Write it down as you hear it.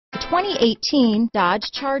2018 Dodge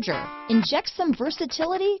Charger. Inject some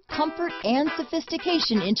versatility, comfort, and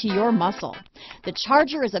sophistication into your muscle. The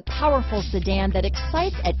Charger is a powerful sedan that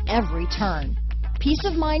excites at every turn. Peace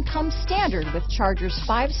of mind comes standard with Charger's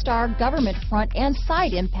 5-star government front and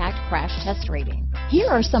side impact crash test rating. Here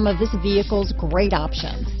are some of this vehicle's great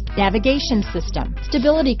options: navigation system,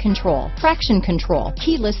 stability control, traction control,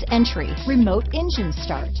 keyless entry, remote engine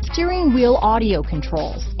start, steering wheel audio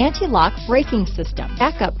controls, anti-lock braking system,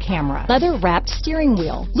 backup camera, leather-wrapped steering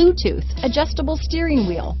wheel, Bluetooth, adjustable steering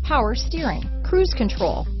wheel, power steering, cruise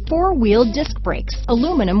control, 4-wheel disc brakes,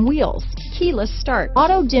 aluminum wheels, keyless start,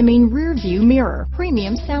 auto-dimming rear view mirror,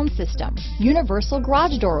 premium sound system, universal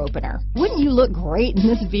garage door opener. Wouldn't you look great in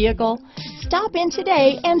this vehicle? Stop in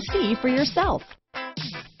today and see for yourself.